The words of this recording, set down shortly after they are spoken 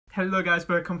Hello guys,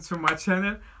 welcome to my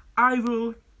channel. I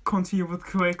will continue with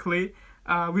quickly.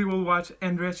 We will watch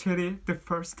ENDRECHERI, the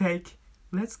first take.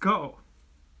 Let's go.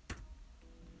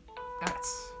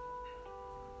 That's...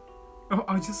 Oh,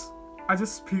 I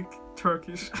just speak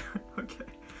Turkish. Okay.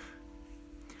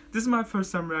 This is my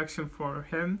first time reaction for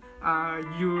him.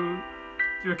 You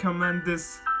recommend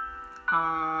this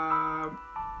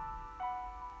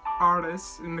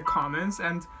artist in the comments,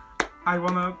 and I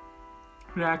wanna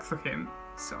react to him.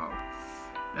 So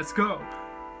let's go.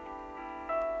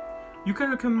 You can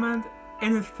recommend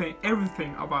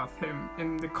everything about him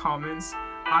in the comments.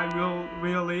 I will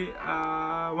really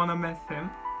wanna meet him.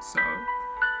 So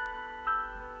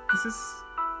this is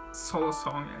solo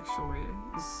song actually.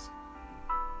 It's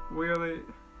really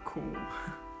cool.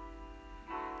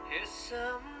 He's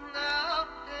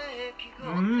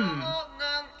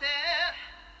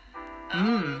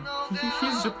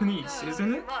Japanese,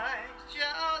 isn't it?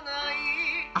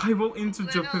 I will into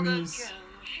Japanese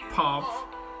pop.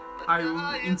 I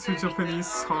will into Japanese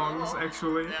songs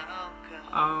actually.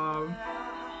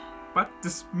 But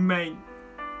this main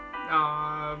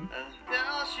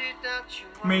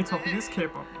topic is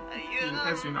K-pop,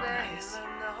 as you know, guys.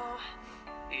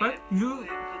 But you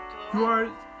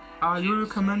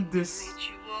recommend this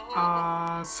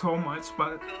so much,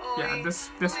 but yeah,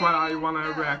 that's what I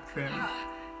wanna react to him.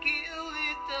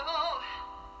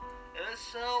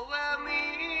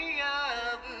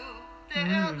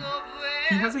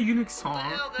 He has a unique song.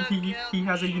 He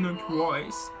has a unique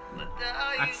voice,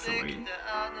 actually.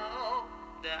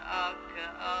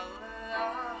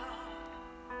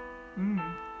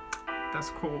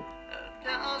 That's cool.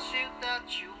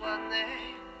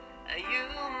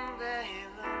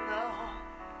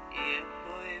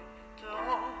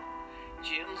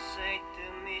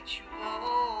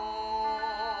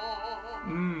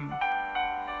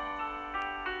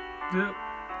 The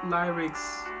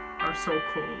lyrics are so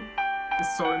cool.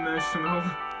 It's so emotional.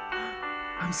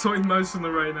 I'm so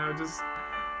emotional right now. Just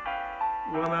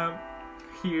wanna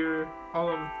hear all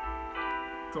of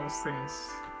those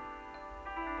things.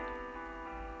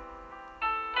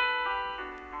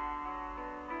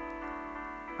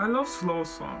 I love slow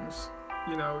songs.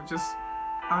 You know, just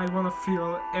I wanna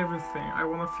feel everything. I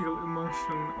wanna feel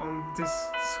emotion on this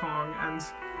song, and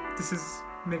this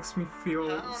makes me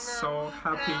feel so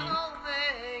happy.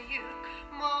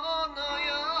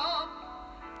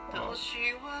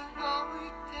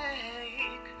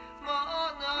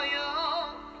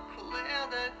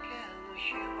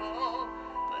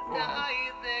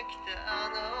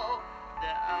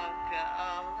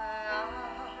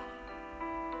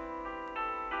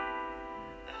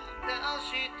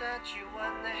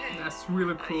 That's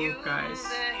really cool, guys.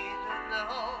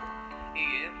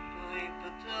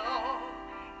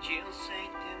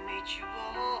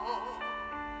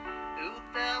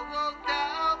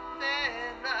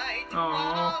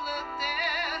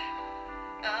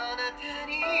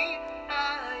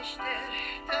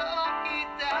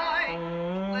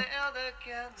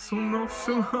 So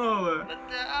emotional.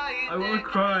 I wanna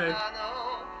cry.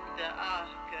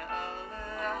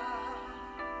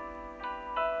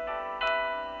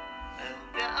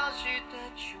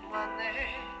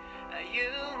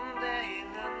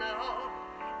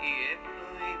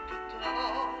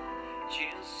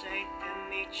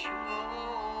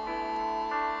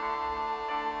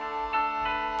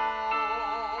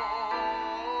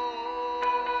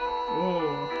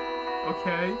 Oh,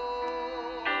 okay.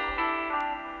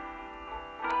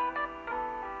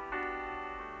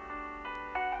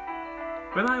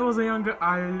 When I was younger,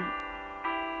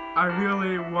 I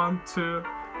really want to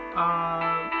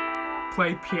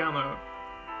play piano,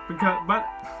 but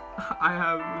I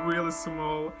have really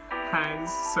small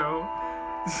hands, so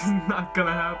this is not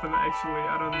gonna happen. Actually,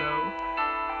 I don't know.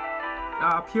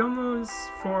 Piano is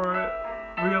for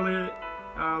really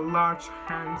large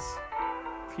hands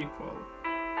people.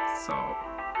 So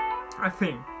I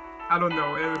don't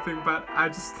know anything, but I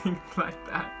just think like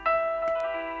that.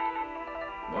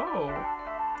 Whoa,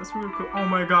 that's really cool. Oh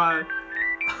my god.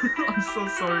 I'm so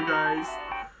sorry, guys.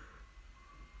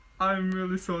 I'm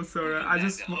really so sorry. I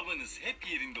just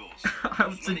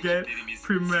have to get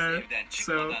premiere.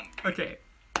 So okay,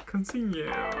 continue.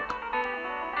 Oh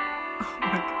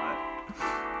my god.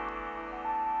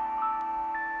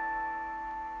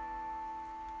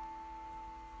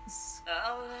 It's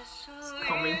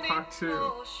coming part 2.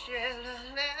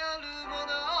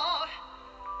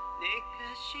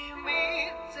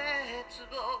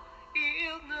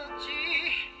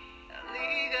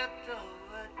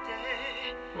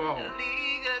 Wow.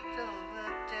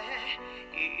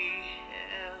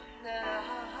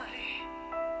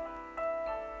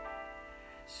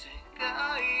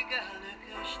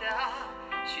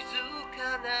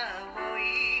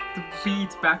 The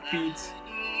beat, backbeat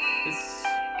is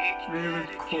really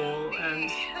cool, and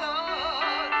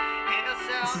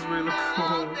this is really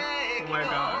cool. Oh my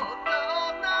god.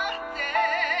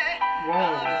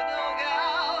 Whoa.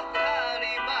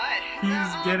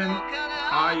 He's getting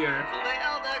higher.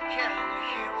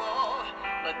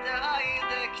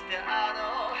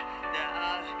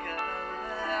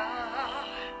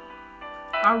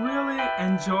 I really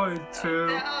enjoyed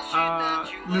to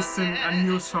listen to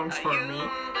new songs for me.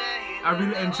 I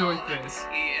really enjoyed this.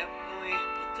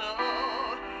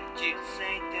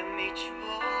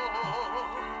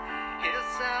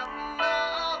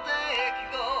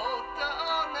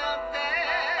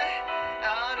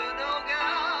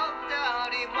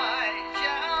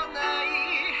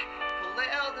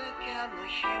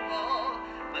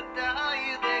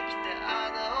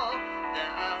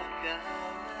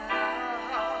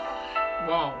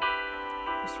 Wow,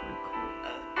 that's really cool.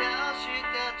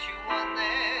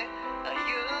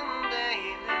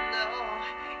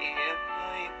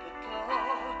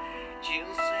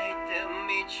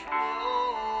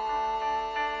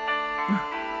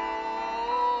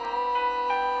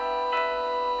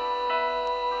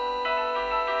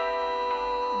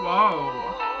 Wow.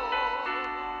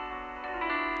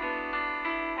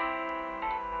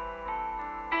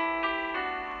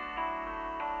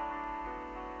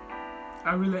 I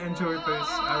really enjoyed this.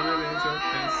 I really enjoyed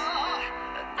this.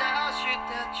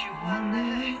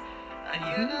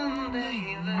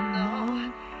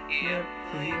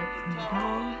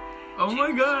 Oh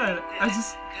my god! I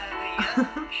just...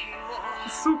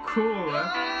 It's so cool.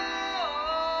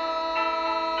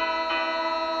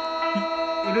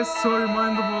 It is so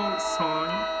remindable song,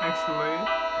 actually.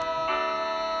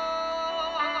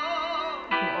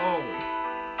 Whoa.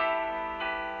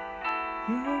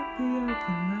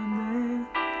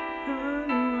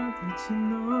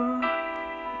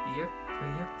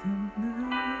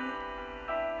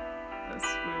 That's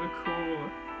really cool.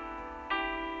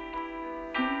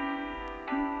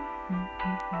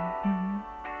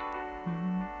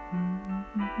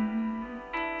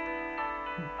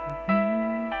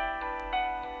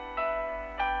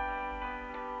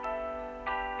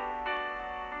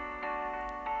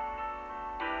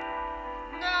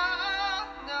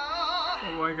 Oh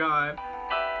my god.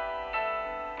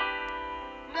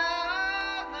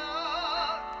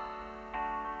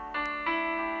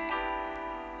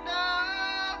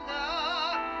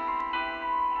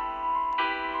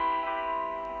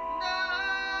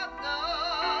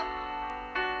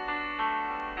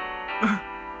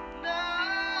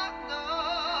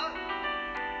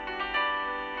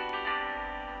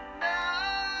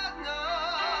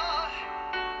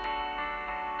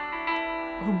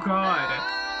 Oh god.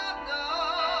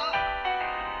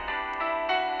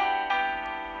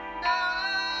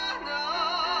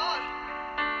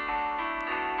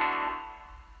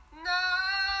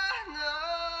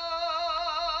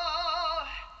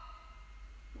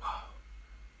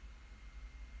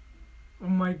 Oh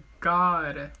my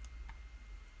god.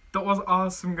 That was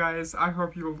awesome, guys. I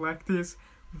hope you liked this.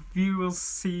 We will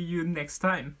see you next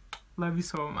time. Love you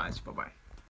so much. Bye bye.